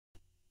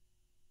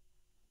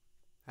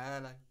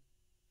Hello,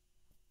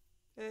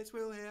 it's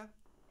Will here,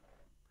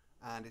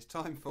 and it's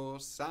time for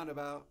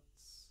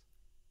Soundabouts.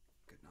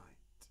 Goodnight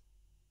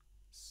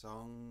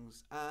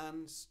Songs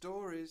and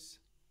Stories.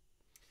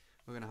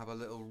 We're going to have a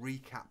little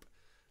recap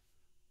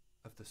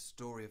of the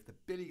story of the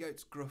Billy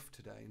Goat's Gruff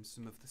today and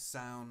some of the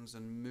sounds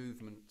and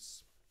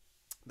movements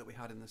that we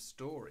had in the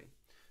story.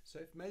 So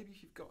if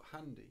you've got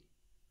handy,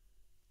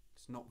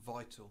 it's not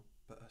vital,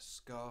 but a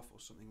scarf or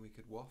something we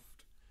could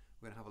waft.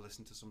 We're going to have a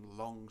listen to some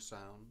long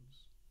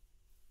sounds.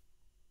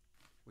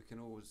 We can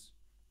always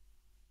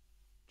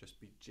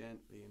just be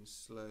gently and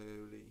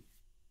slowly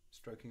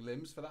stroking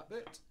limbs for that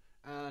bit.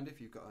 And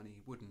if you've got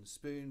any wooden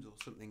spoons or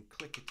something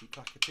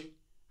clickety-clackety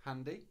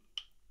handy,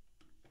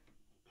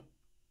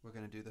 we're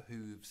going to do the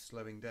hooves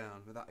slowing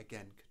down. But that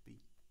again could be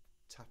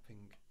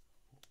tapping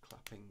or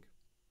clapping.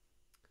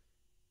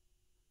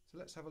 So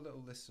let's have a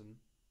little listen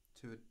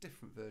to a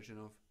different version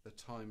of the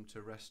Time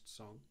to Rest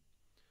song.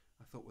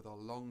 I thought with our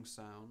long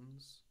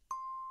sounds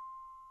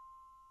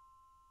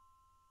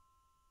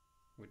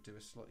we'd do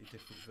a slightly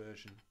different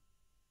version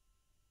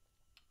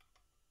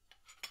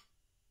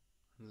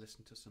and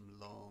listen to some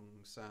long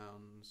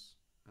sounds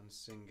and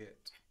sing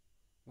it.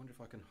 Wonder if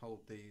I can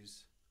hold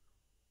these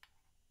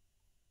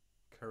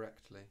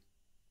correctly.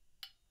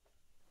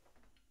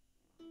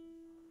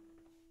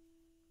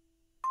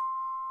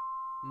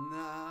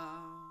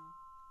 Now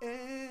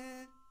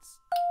it's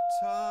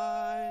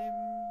time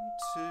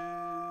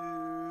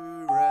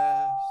to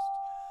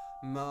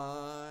rest,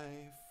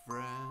 my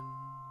friends.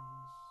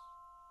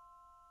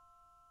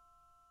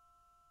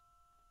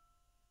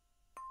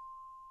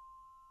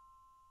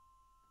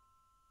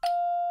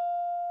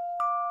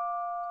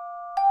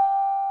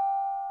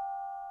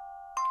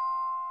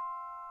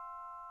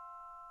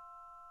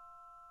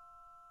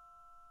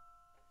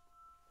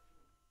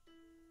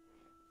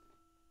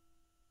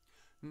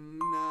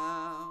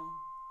 Now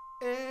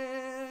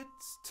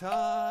it's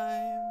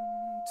time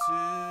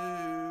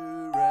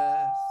to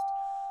rest,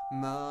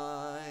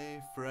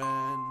 my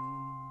friends.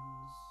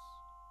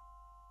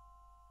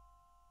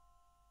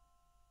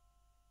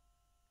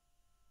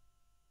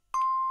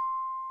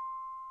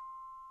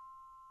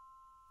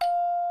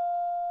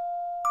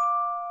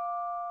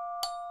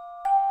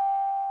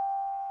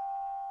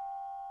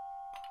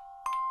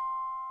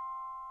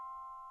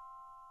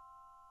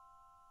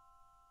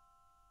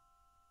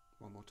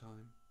 One more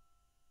time.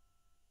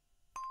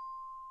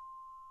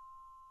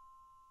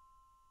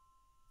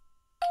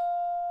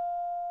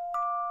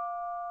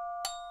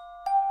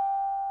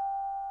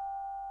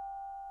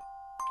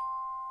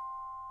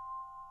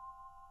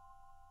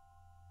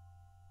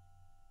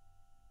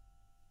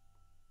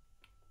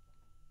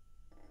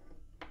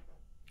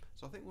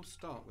 So I think we'll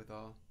start with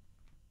our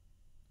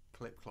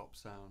clip-clop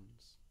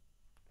sounds.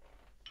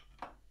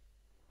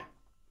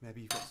 Maybe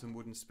you've got some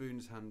wooden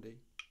spoons handy,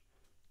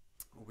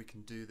 or we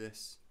can do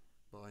this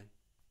by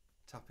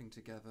tapping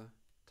together,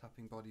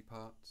 tapping body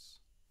parts,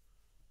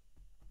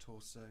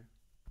 torso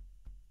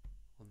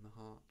on the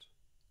heart,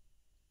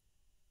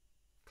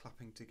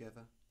 clapping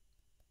together,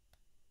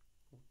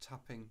 or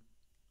tapping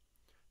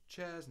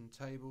chairs and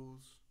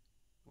tables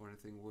or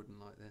anything wooden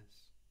like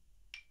this.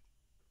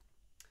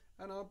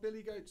 And our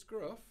Billy Goat's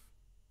Gruff,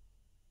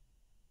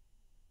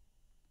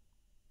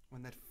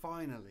 when they'd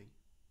finally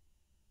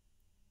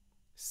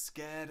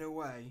scared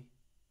away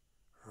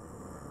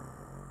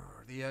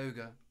the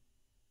ogre,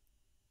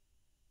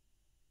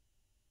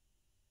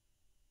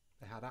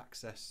 they had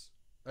access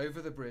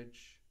over the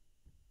bridge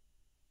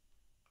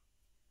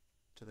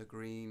to the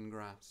green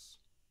grass.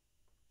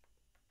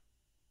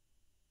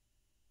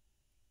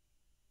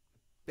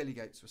 The Billy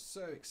Goats were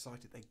so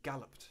excited they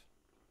galloped.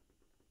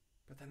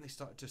 But then they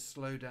started to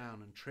slow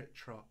down and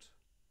trot.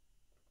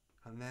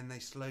 And then they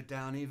slowed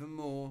down even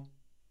more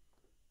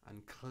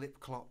and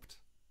clip-clopped.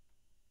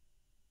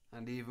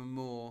 And even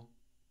more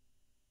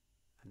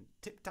and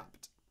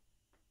tip-tapped.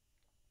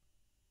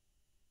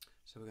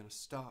 So we're going to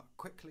start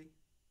quickly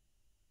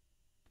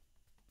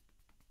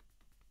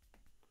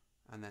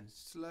and then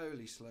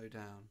slowly slow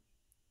down.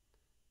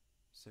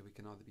 So we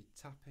can either be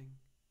tapping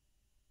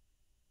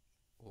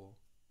or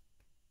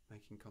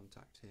making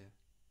contact here.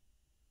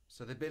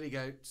 So the Billy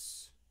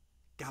Goats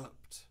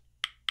galloped.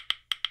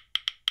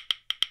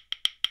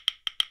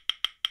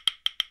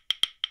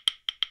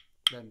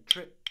 Then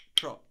trip,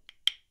 trot,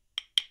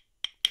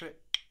 trip,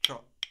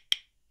 trot,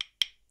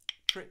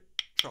 trip,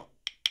 trot,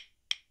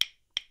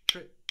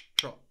 trip,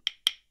 trot,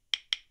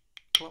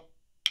 clop,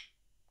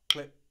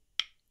 clip,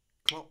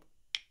 clop,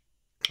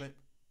 clip,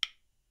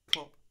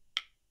 clop,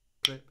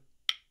 clip,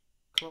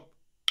 clop,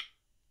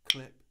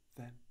 clip,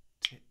 then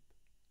tip.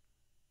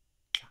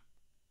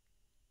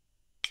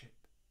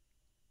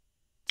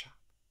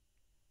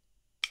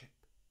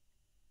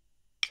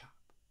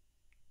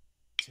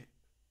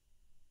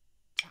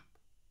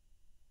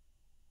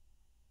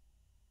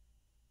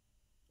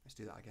 Let's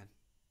do that again.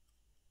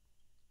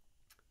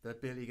 The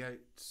Billy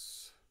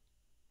Goats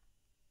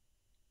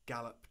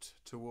galloped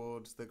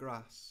towards the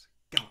grass.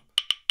 Gallop.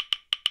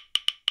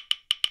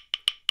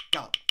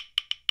 Gallop.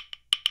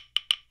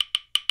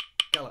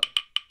 Gallop.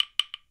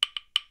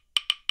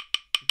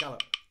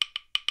 gallop.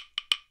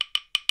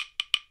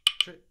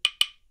 Trip,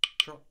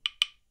 trot,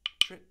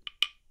 trip,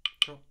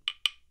 trot,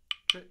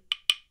 trip,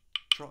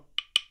 trot,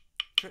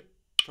 trip,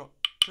 trot,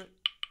 trip,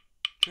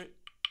 trip,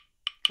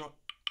 trot,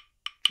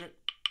 trip,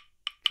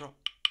 trot,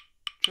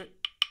 trip,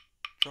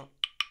 trot,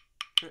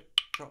 trip,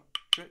 trot,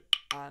 trip,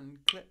 and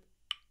clip,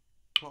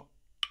 clop,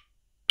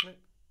 clip,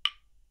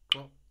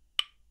 clop,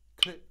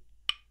 clip,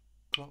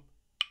 clop,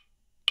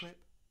 clip,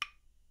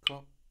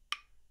 clop,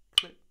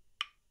 clip,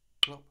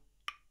 clop,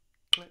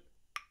 clip,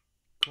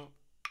 clop,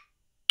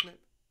 clip,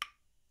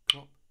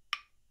 clop,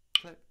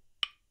 clip,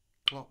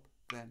 clop,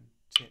 then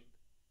tip,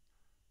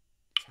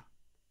 tap,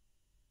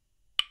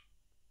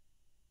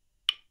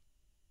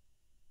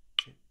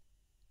 tip,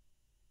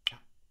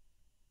 tap,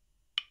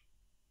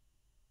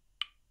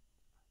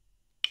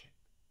 tip,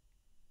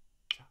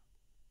 tap,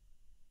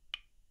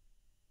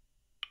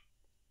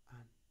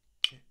 and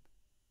tip,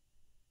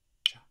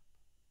 tap,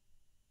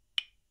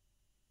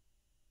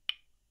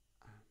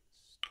 and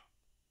stop.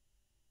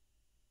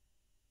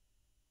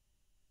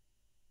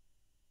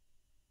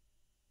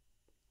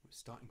 We're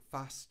starting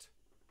fast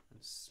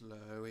and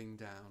slowing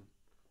down,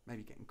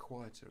 maybe getting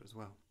quieter as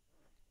well.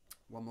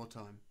 One more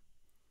time.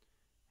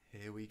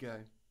 Here we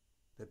go.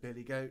 The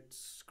billy goat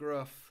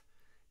scruff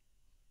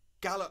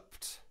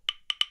galloped.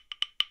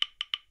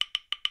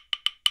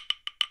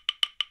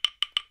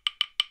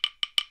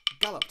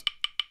 Galloped.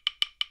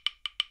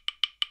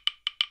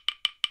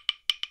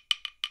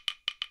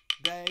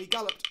 They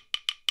galloped.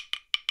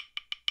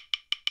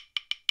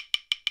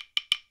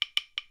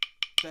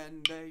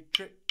 Then they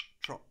trip,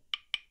 trot.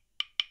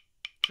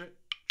 Trip,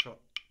 trot.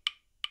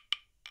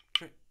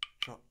 Trip,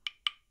 trot.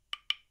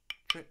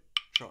 Trip,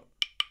 trot.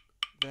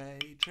 They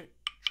trip,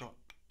 trot.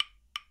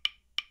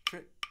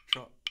 Trip,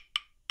 trot.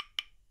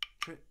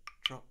 Trip,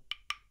 trot.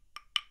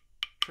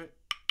 Trip,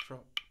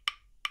 trot.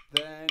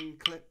 Then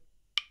clip,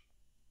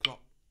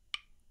 clop,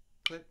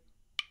 clip,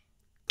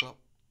 clop,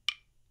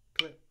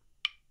 clip,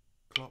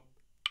 clop,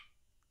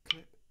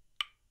 clip,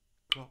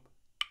 clop,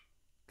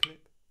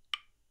 clip,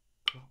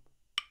 clop,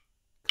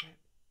 clip,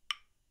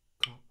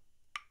 clop,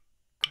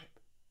 clip,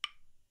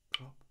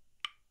 clop,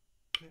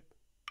 clip,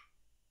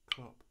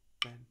 clop,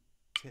 then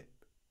tip,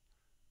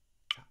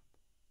 tap,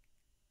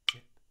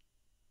 tip,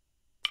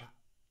 tap,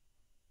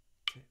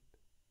 tip,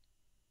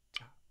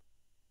 tap,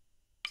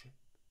 tip,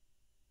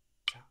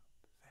 tap,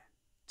 then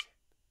tip,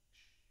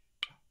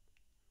 tap,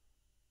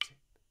 tip,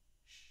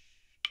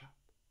 tap,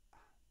 and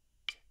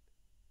tip,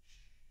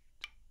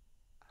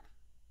 tap, and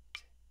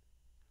tip,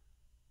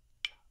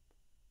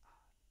 tap,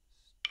 and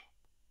stop.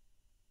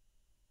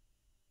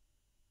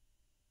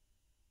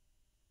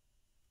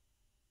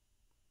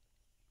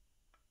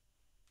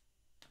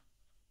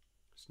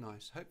 It's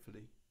nice.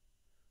 Hopefully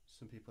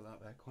some people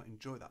out there quite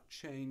enjoy that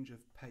change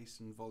of pace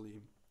and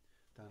volume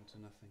down to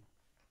nothing.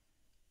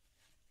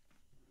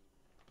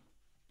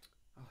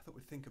 I thought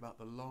we'd think about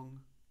the long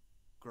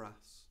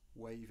grass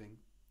waving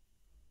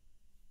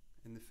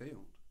in the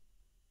field.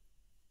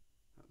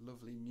 That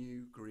lovely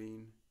new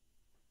green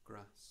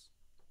grass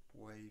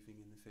waving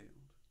in the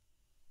field.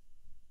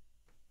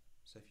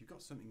 So if you've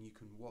got something you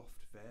can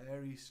waft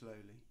very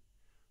slowly,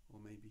 or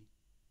maybe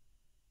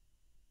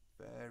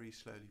very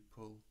slowly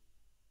pull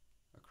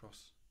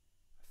across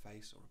a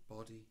face or a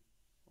body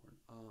or an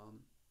arm,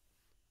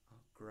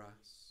 our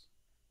grass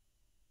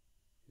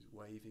is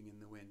waving in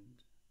the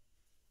wind.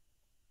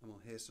 And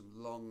we'll hear some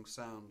long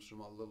sounds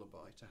from our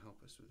lullaby to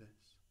help us with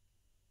this.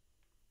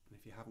 And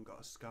if you haven't got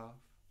a scarf,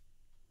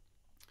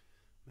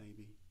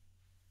 maybe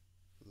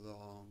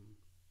long,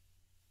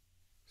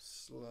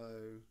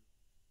 slow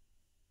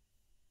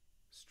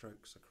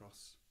strokes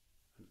across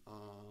an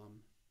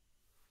arm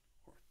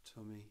or a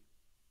tummy.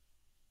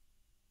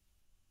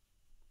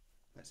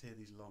 Let's hear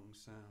these long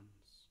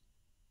sounds.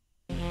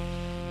 What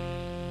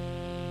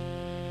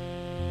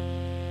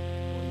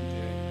are you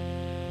doing?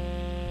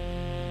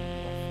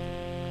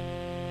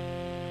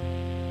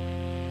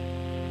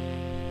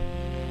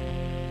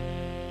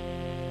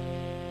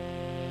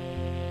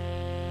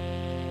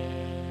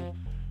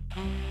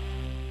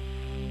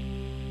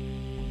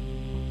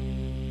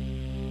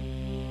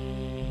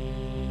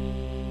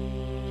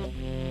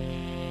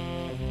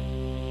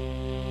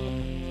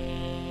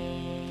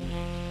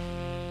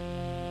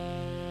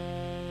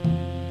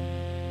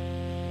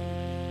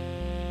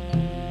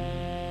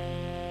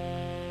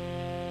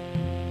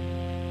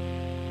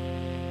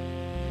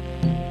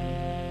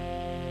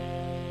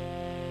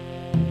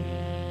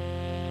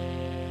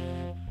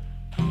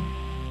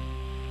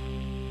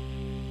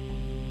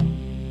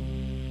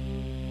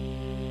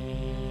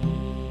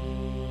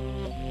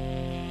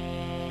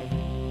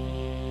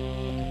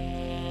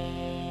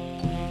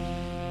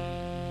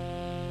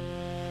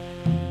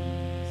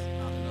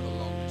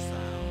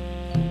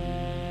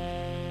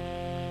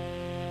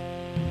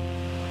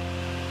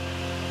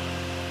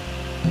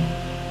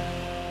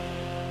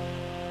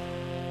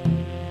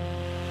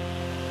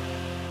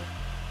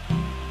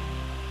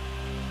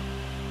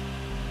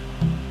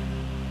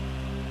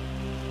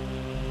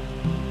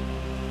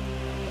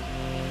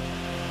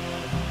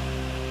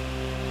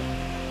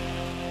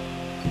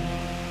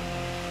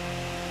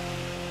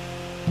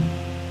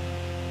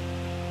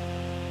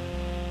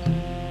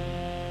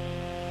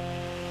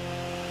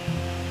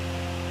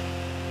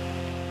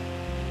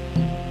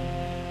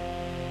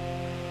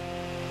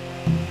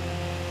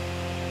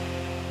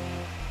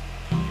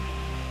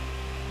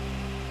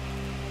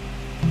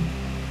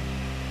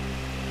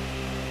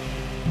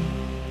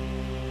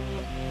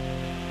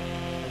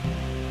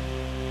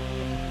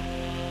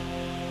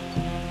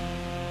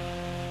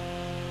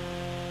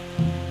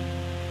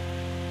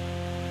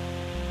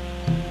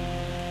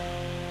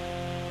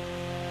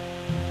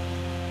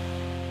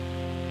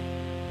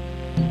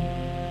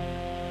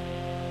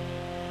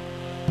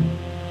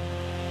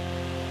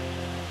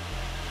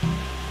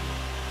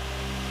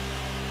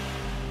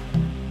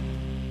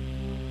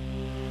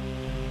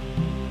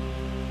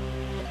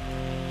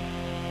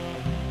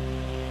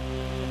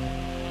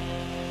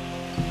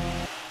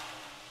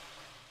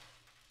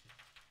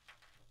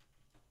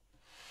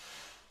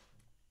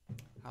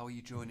 How are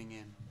you joining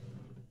in?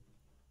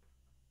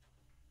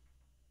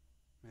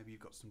 Maybe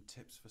you've got some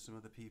tips for some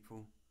other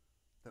people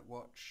that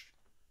watch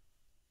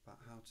about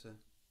how to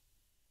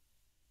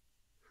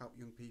help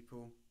young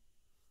people,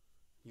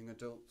 young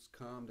adults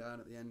calm down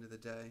at the end of the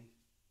day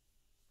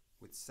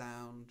with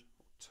sound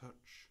or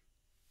touch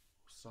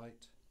or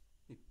sight.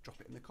 You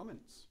drop it in the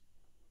comments.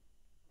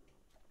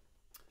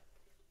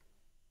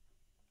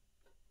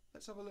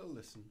 Let's have a little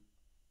listen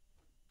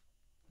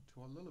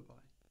to our lullaby.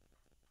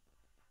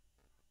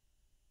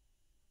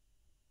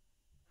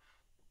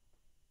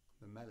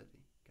 The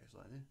melody goes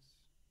like this.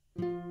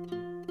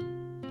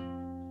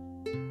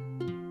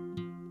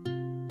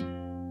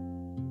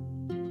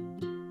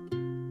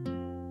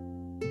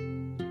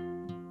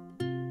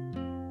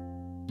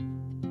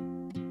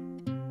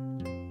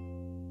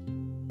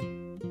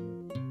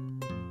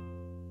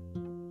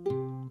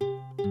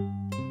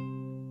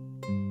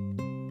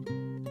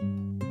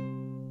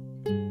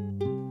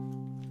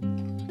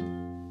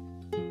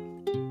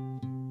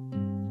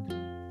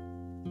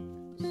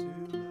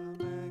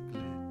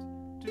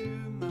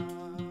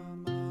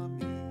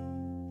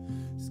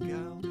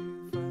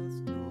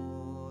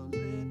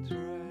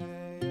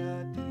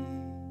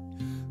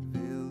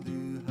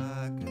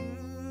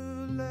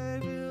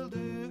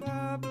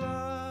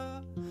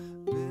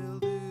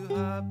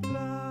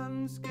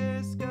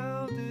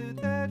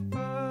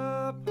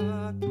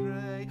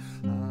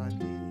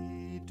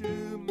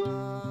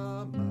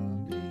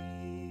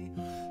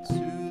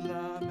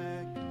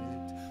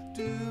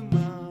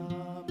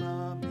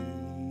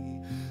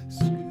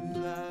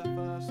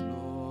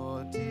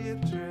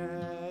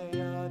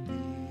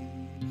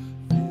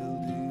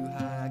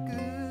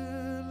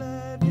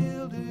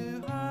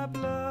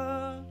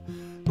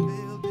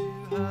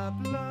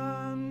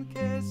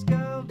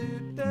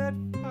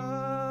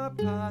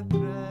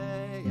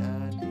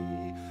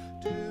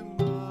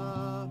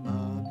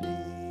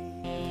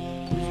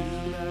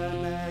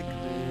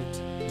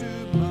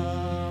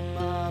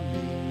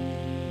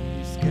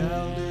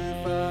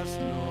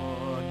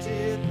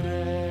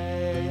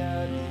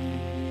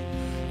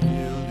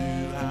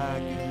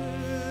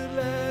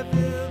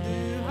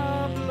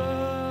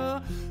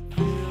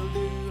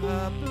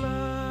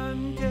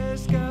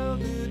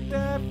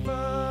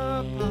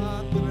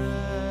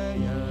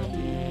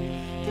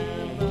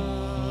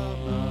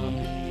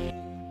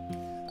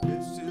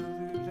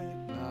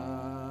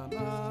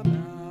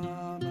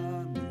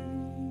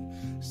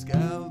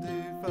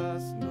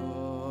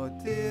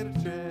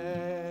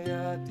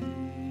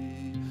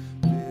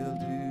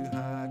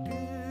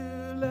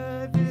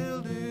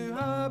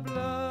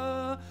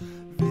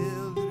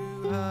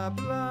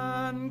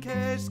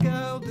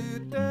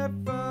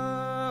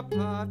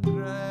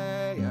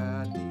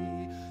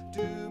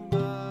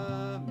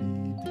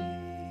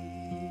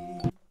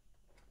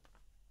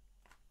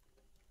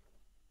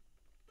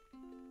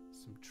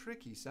 Some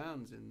tricky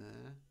sounds in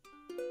there.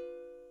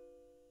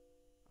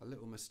 A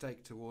little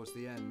mistake towards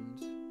the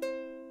end,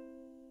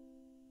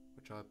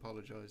 which I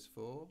apologise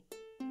for.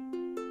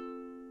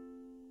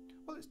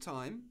 Well, it's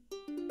time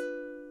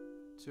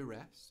to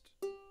rest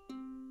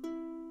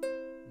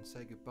and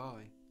say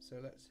goodbye. So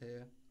let's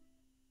hear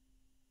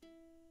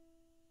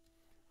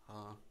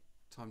our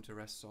Time to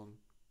Rest song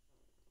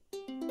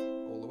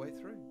all the way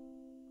through.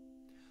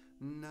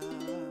 Now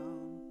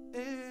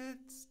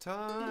it's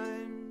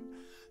time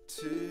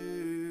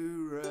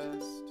to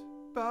rest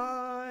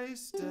by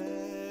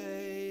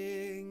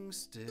staying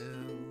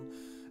still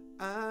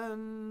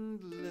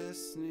and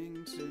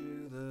listening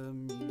to the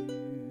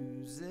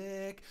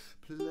music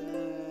playing.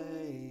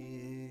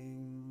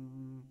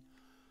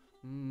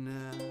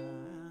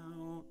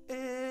 Now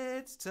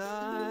it's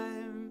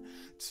time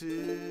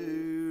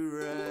to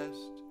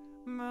rest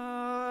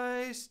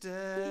by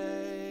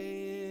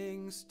staying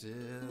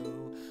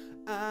still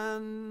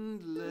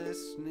and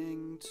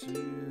listening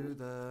to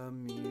the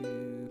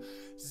music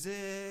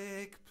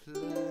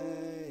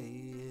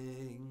playing.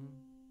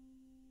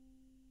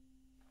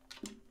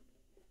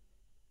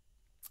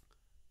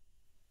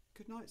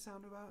 Good night,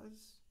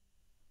 Soundabouters.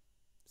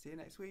 See you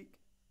next week.